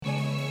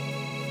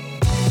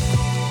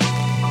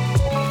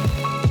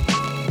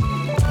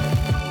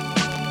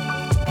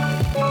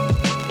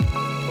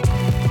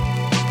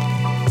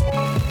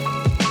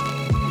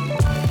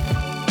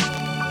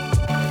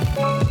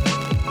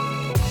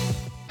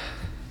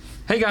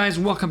Hey guys,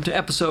 welcome to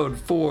episode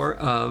 4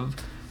 of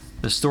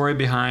The Story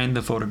Behind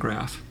the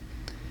Photograph.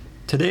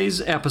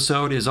 Today's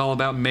episode is all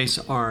about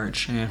Mesa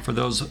Arch, and for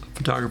those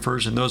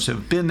photographers and those who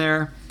have been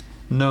there,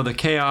 know the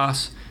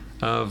chaos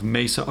of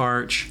Mesa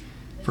Arch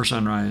for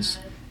sunrise.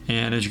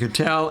 And as you can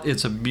tell,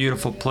 it's a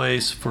beautiful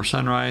place for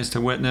sunrise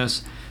to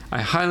witness.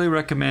 I highly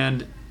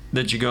recommend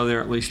that you go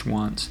there at least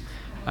once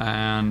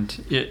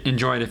and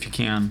enjoy it if you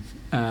can.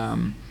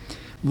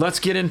 Let's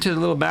get into the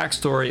little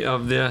backstory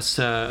of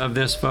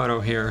this photo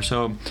here.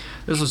 So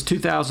this was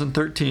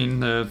 2013,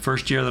 the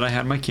first year that I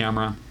had my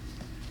camera,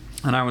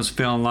 and I was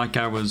feeling like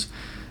I was,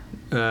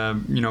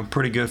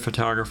 pretty good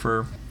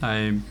photographer.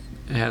 I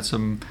had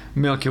some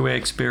Milky Way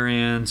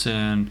experience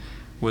and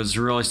was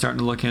really starting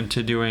to look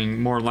into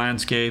doing more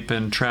landscape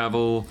and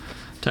travel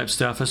type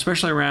stuff,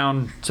 especially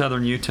around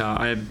southern Utah.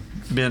 I had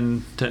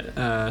been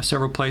to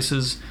several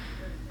places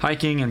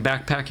hiking and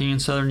backpacking in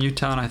southern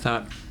Utah, and I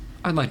thought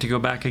I'd like to go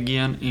back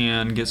again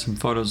and get some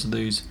photos of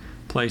these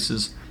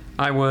places.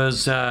 I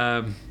was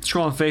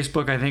scrolling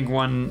Facebook, I think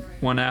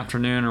one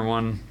afternoon or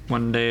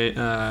one day,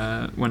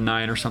 one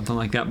night or something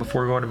like that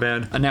before going to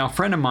bed. And now a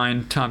friend of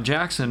mine, Tom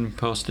Jackson,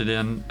 posted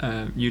in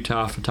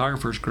Utah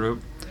Photographers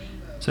Group,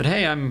 said,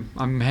 "Hey,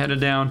 I'm headed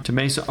down to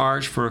Mesa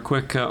Arch for a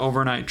quick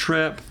overnight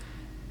trip,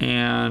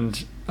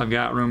 and I've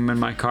got room in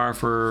my car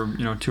for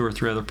 2 or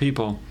 3 other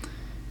people.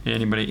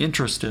 Anybody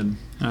interested?"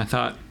 And I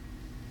thought,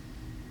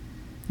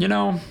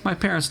 my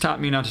parents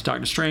taught me not to talk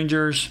to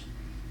strangers,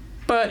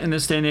 but in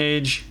this day and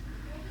age,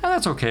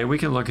 that's okay. We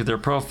can look at their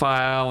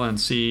profile and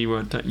see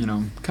what,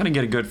 kind of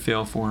get a good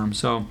feel for them.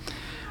 So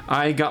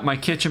I got my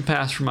kitchen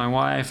pass from my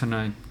wife, and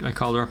I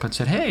called her up and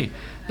said, "Hey,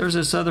 there's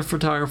this other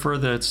photographer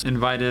that's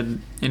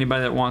invited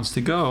anybody that wants to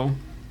go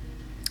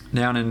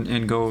down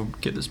and go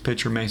get this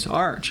picture of Mesa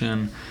Arch.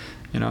 And,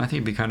 I think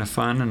it'd be kind of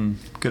fun and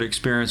good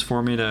experience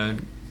for me to,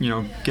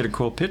 get a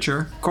cool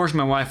picture." Of course,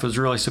 my wife was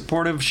really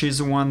supportive. She's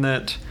the one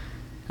that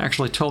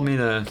actually told me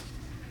to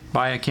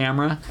buy a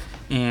camera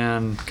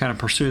and kind of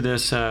pursue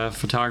this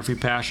photography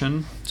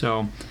passion.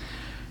 So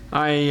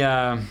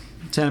I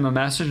sent him a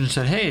message and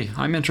said, "Hey,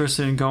 I'm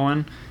interested in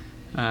going.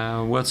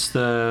 What's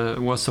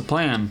the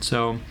plan?"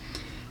 So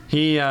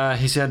he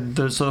said,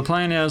 so the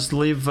plan is to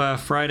leave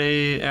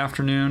Friday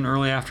afternoon,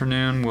 early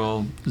afternoon.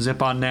 We'll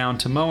zip on down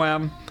to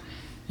Moab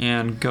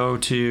and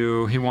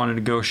he wanted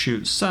to go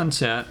shoot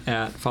sunset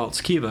at False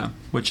Kiva,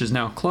 which is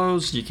now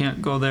closed. You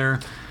can't go there.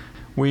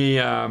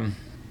 We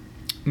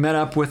met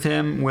up with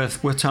him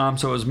with Tom,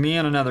 so it was me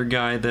and another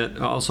guy that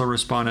also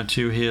responded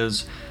to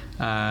his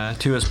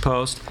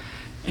post,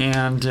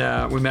 and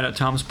we met at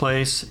Tom's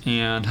place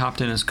and hopped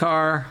in his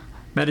car,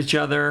 met each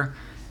other,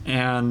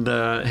 and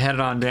headed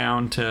on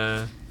down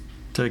to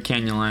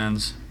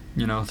Canyonlands.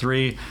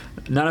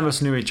 None of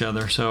us knew each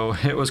other, so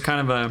it was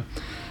kind of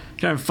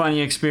a funny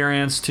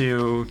experience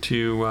to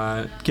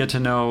get to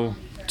know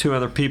 2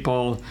 other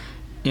people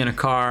in a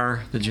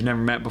car that you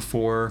never met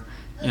before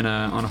on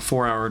a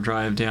 4-hour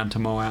drive down to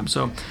Moab.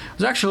 So it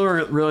was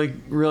actually really,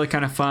 really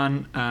kind of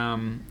fun.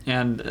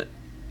 And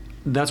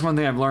that's one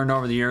thing I've learned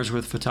over the years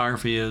with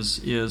photography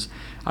is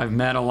I've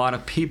met a lot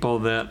of people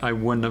that I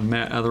wouldn't have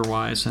met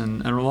otherwise,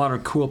 and a lot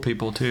of cool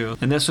people too.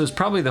 And this was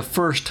probably the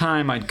first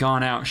time I'd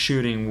gone out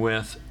shooting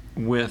with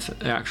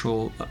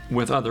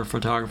other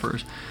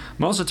photographers.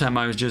 Most of the time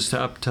I was just,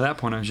 up to that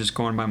point, I was just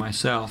going by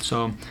myself.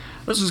 So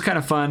this was kind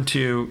of fun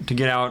to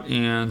get out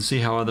and see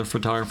how other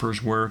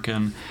photographers work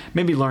and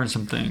maybe learn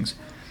some things.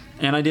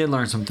 And I did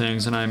learn some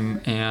things, and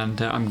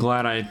I'm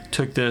glad I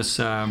took this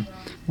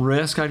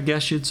risk, I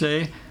guess you'd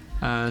say,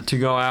 to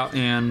go out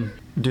and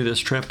do this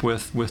trip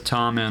with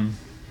Tom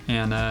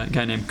and a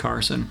guy named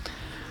Carson.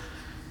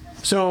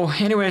 So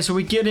anyway,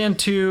 we get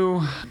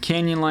into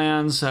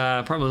Canyonlands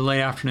probably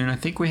late afternoon. I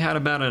think we had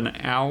about an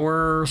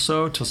hour or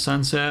so till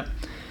sunset,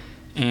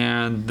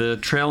 and the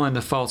trail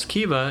into False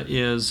Kiva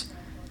is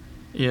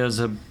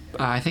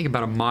I think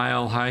about a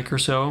mile hike or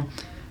so,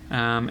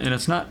 and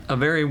it's not a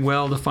very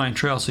well defined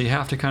trail, so you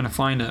have to kind of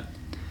find it,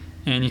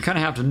 and you kind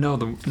of have to know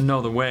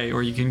the way,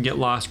 or you can get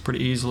lost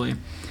pretty easily.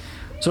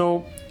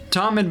 So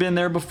Tom had been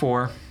there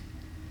before,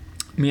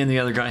 me and the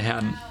other guy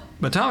hadn't.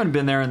 But Tom had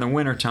been there in the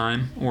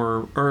wintertime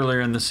or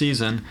earlier in the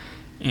season,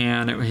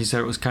 and he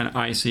said it was kind of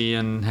icy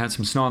and had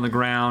some snow on the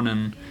ground,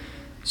 and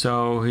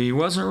so he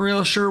wasn't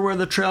real sure where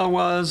the trail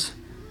was,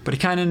 but he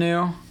kind of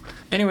knew.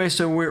 Anyway,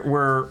 so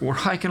we're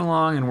hiking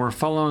along, and we're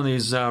following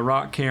these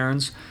rock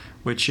cairns,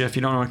 which, if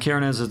you don't know what a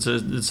cairn is,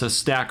 it's a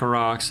stack of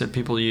rocks that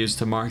people use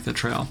to mark the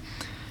trail.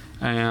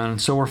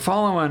 And so we're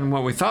following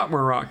what we thought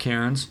were rock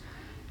cairns,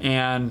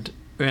 and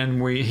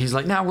he's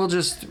like, "No, we'll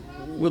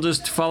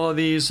just follow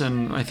these,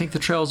 and I think the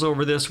trail's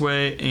over this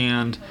way,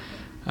 and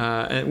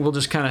we'll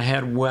just kind of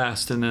head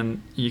west, and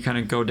then you kind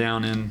of go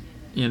down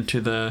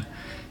into the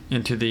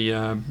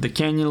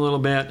canyon a little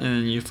bit, and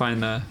then you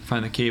find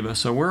the Kiva."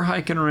 So we're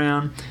hiking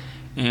around,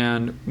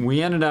 and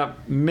we ended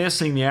up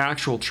missing the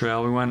actual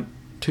trail. We went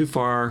too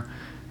far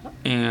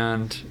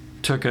and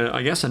took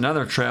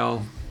another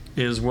trail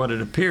is what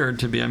it appeared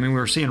to be. I mean, we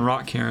were seeing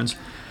rock cairns.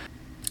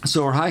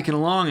 So we're hiking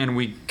along, and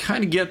we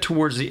kind of get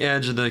towards the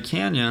edge of the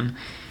canyon,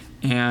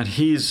 and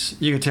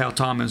you can tell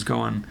Tom is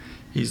going.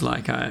 He's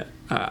like, I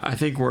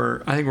think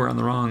we're on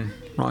the wrong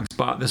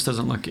spot. This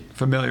doesn't look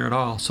familiar at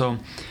all. So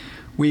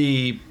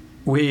we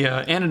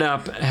ended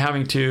up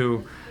having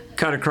to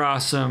cut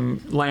across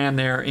some land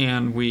there,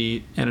 and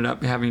we ended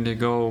up having to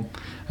go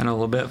a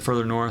little bit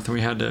further north, and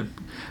we had to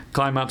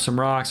climb up some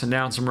rocks and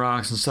down some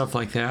rocks and stuff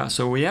like that.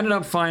 So we ended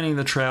up finding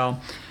the trail.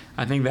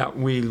 I think that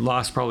we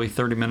lost probably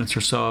 30 minutes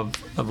or so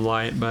of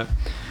light, but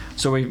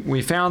so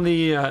we found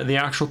the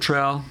actual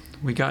trail.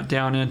 We got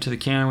down into the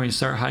canyon. We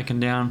start hiking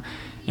down,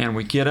 and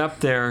we get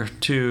up there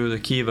to the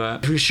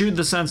Kiva. We shoot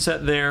the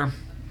sunset there,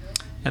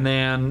 and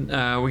then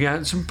we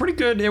got some pretty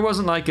good. It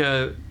wasn't like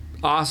a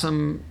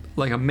awesome,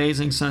 like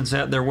amazing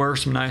sunset. There were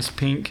some nice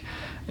pink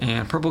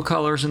and purple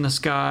colors in the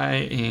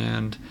sky,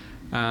 and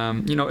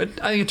I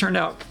think it turned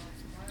out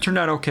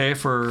okay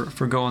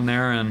for going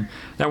there. And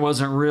that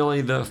wasn't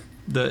really the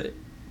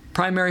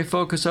primary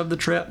focus of the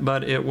trip,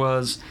 but it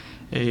was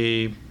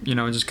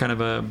just kind of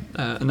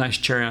a nice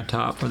cherry on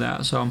top for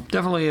that. So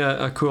definitely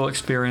a cool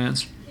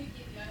experience.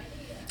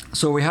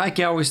 So we hike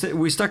out.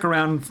 We stuck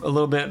around a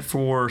little bit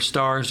for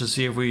stars to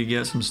see if we could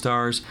get some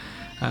stars.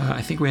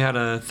 I think we had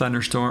a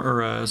thunderstorm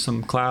or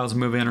some clouds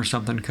move in or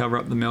something to cover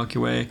up the Milky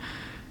Way,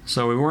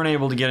 so we weren't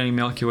able to get any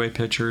Milky Way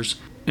pictures.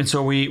 And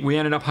so we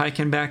ended up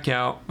hiking back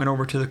out, went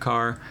over to the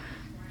car,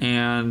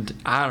 and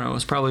I don't know, it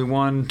was probably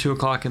 1-2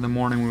 o'clock in the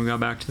morning when we got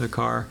back to the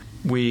car.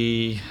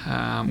 We're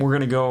going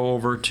to go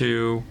over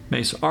to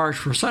Mesa Arch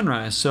for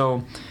sunrise.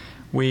 So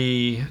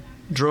we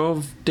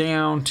drove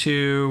out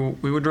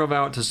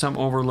to some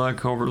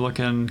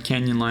overlooking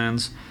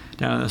Canyonlands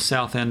down at the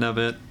south end of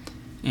it,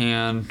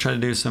 and tried to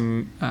do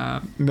some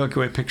Milky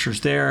Way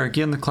pictures there.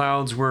 Again, the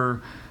clouds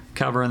were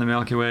covering the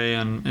Milky Way,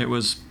 and it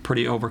was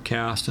pretty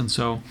overcast, and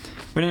so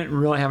we didn't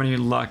really have any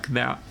luck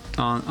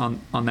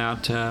on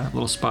that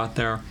little spot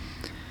there.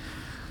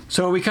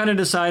 So we kind of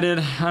decided,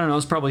 I don't know,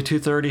 it's probably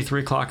 2:30,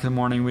 3 o'clock in the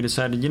morning. We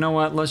decided, you know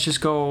what, let's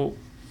just go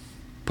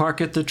park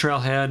at the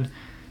trailhead,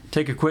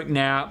 take a quick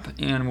nap,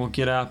 and we'll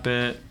get up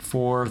at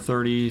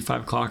 4:30,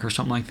 5 o'clock or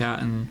something like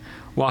that, and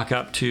walk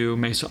up to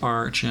Mesa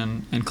Arch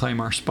and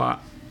claim our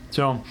spot.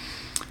 So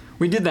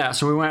we did that.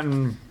 So we went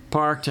and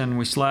parked, and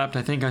we slept.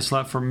 I think I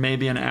slept for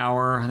maybe an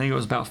hour. I think it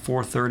was about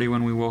 4:30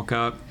 when we woke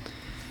up.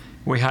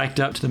 We hiked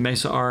up to the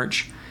Mesa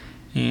Arch,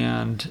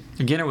 and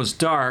again, it was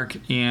dark,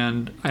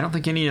 and I don't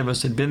think any of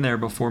us had been there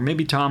before.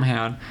 Maybe Tom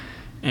had.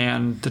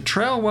 And the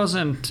trail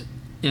wasn't,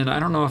 and I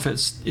don't know if it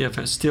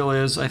still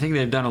is. I think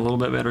they've done a little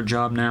bit better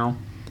job now,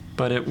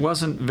 but it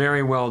wasn't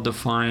very well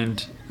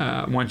defined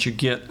once you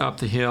get up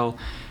the hill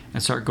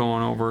and start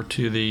going over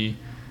to the,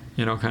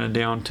 kind of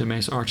down to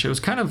Mesa Arch. It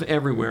was kind of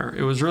everywhere.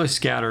 It was really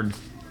scattered,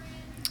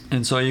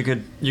 and so you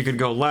could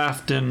go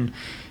left and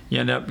you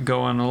end up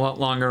going a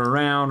lot longer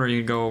around, or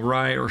you go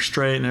right or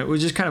straight, and it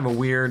was just kind of a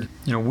weird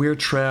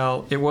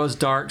trail. It was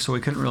dark, so we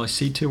couldn't really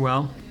see too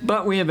well,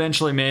 but we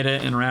eventually made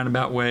it in a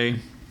roundabout way,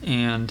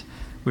 and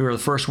we were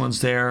the first ones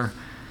there,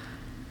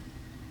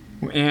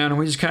 and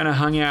we just kind of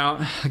hung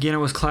out. Again, it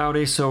was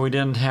cloudy, so we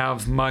didn't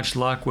have much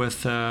luck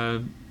with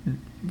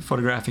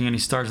photographing any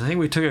stars. I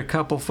think we took a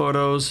couple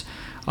photos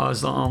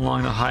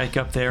along the hike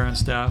up there and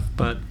stuff,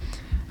 but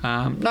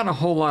not a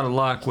whole lot of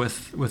luck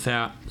with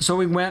that. So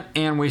we went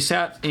and we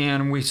sat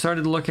and we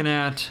started looking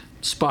at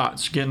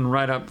spots, getting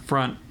right up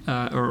front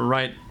or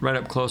right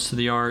up close to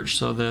the arch,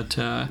 so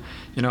that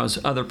as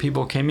other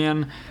people came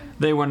in,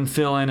 they wouldn't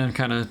fill in and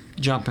kind of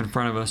jump in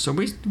front of us. So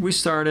we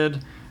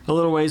started a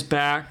little ways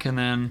back, and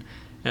then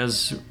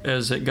as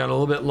it got a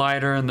little bit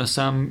lighter and the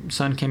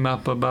sun came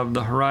up above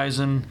the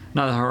horizon,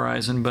 not the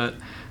horizon, but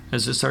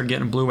as it started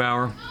getting blue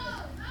hour,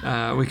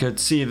 we could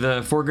see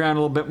the foreground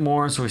a little bit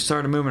more, so we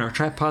started moving our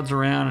tripods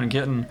around and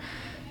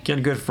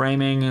getting good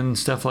framing and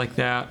stuff like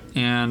that.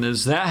 And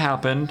as that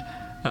happened,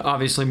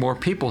 obviously more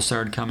people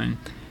started coming,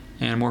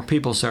 and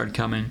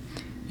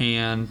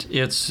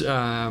it's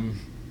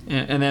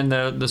and then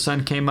the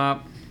sun came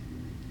up.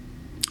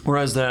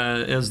 Whereas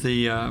as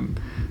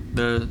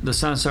the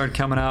sun started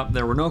coming up,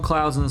 there were no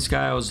clouds in the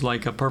sky. It was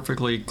like a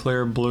perfectly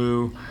clear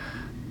blue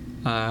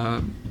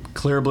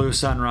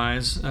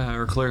sunrise,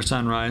 or clear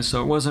sunrise.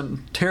 So it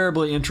wasn't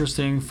terribly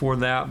interesting for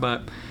that,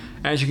 but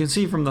as you can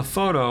see from the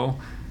photo,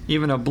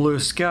 even a blue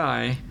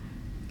sky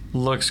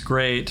looks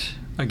great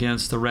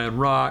against the red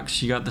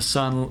rocks. You got the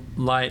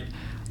sunlight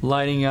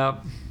lighting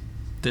up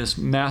this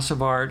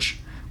massive arch,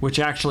 which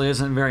actually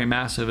isn't very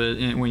massive.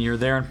 When you're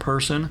there in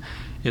person,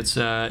 it's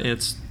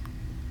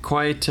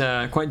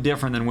quite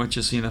different than what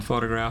you see in the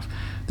photograph.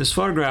 This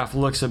photograph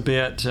looks a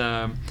bit,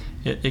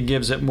 it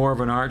gives it more of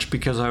an arch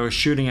because I was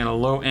shooting at a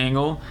low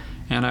angle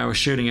and I was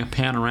shooting a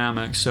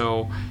panoramic,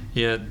 so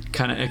it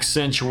kind of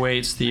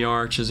accentuates the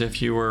arch as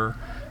if you were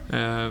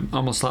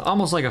almost like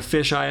a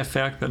fisheye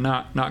effect, but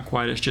not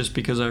quite. It's just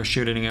because I was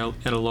shooting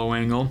at a low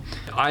angle.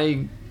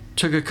 I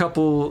took a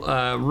couple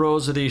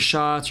rows of these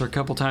shots, or a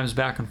couple times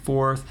back and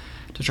forth,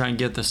 to try and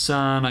get the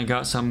sun. I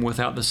got some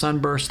without the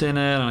sunburst in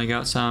it, and I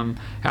got some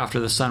after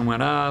the sun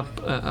went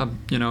up,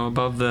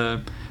 above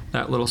the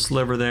that little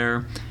sliver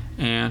there,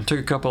 and took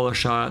a couple of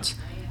shots.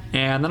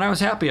 And then I was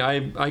happy.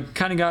 I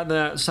kind of got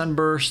that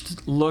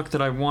sunburst look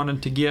that I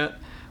wanted to get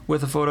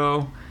with the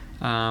photo.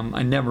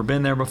 I'd never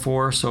been there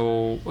before,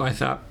 so I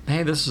thought,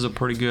 hey, this is a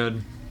pretty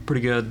good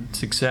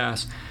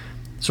success.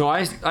 So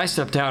I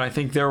stepped out.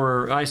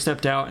 I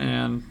stepped out,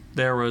 and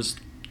there was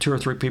 2 or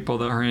 3 people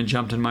that already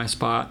jumped in my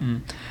spot,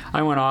 and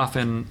I went off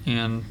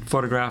and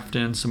photographed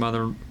in some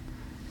other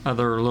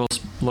little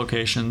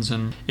locations,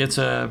 and it's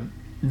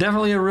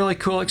definitely a really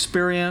cool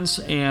experience.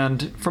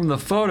 And from the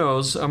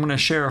photos, I'm going to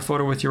share a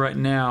photo with you right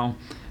now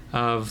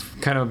of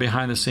kind of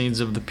behind the scenes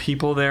of the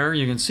people there.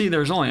 You can see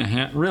there's only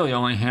really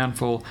only a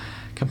handful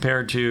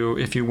compared to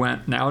if you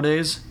went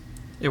nowadays.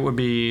 It would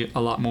be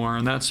a lot more,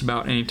 and that's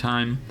about any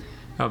time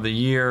of the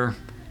year.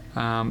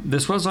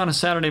 This was on a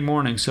Saturday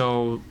morning,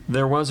 so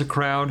there was a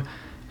crowd.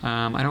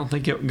 I don't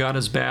think it got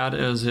as bad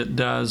as it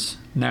does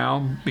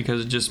now,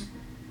 because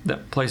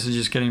that place is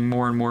just getting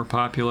more and more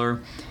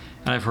popular.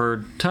 And I've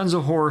heard tons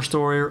of horror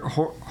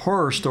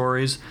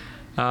stories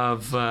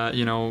of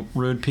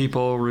rude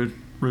people,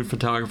 rude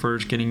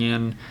photographers getting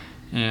in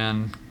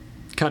and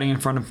cutting in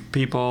front of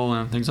people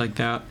and things like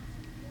that.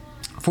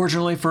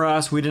 Fortunately for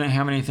us, we didn't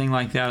have anything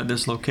like that at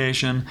this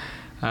location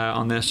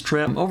on this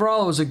trip.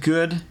 Overall, it was a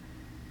good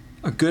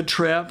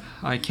trip.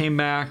 I came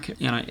back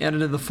and I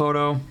edited the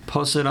photo,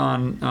 posted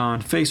on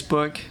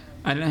Facebook.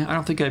 I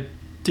don't think I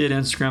did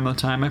Instagram at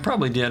the time. I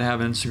probably did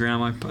have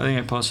Instagram. I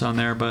think I posted on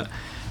there, but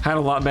had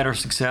a lot better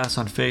success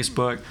on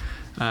Facebook.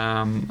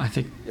 I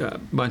think a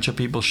bunch of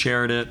people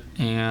shared it,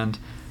 and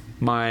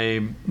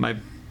my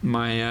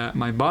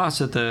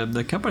boss at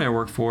the company I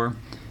worked for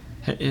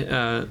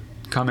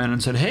commented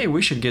and said, hey,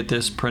 we should get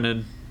this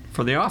printed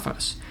for the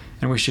office,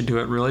 and we should do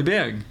it really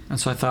big. And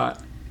so I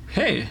thought,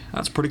 hey,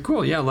 that's pretty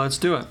cool. Yeah, let's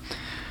do it.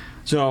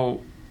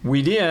 So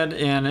we did,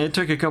 and it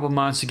took a couple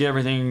months to get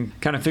everything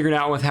kind of figured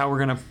out with how we're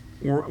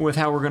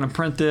gonna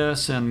print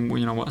this, and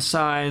what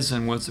size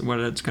and what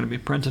it's going to be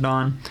printed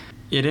on.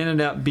 It ended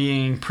up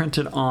being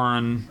printed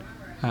on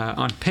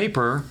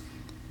paper,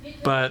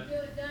 but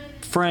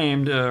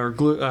framed or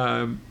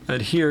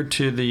adhered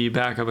to the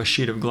back of a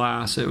sheet of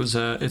glass. It's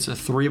a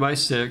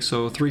 3x6,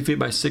 so 3 feet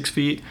by 6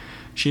 feet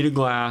sheet of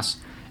glass,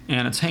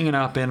 and it's hanging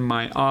up in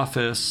my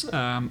office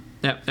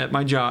at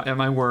my job, at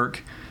my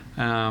work,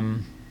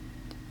 and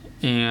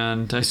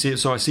I see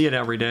it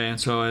every day. And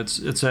so it's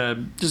just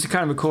a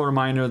kind of a cool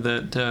reminder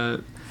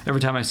that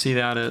every time I see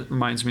that, it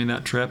reminds me of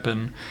that trip.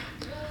 And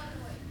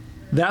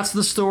that's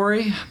the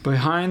story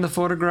behind the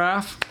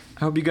photograph.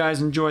 I hope you guys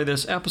enjoy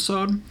this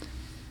episode.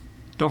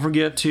 Don't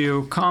forget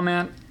to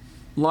comment,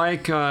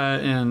 like,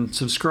 and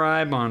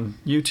subscribe on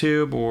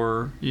YouTube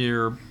or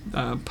your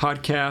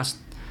podcast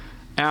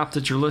app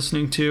that you're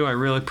listening to. I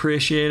really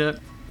appreciate it.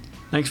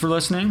 Thanks for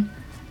listening.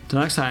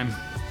 Till next time.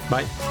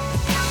 Bye.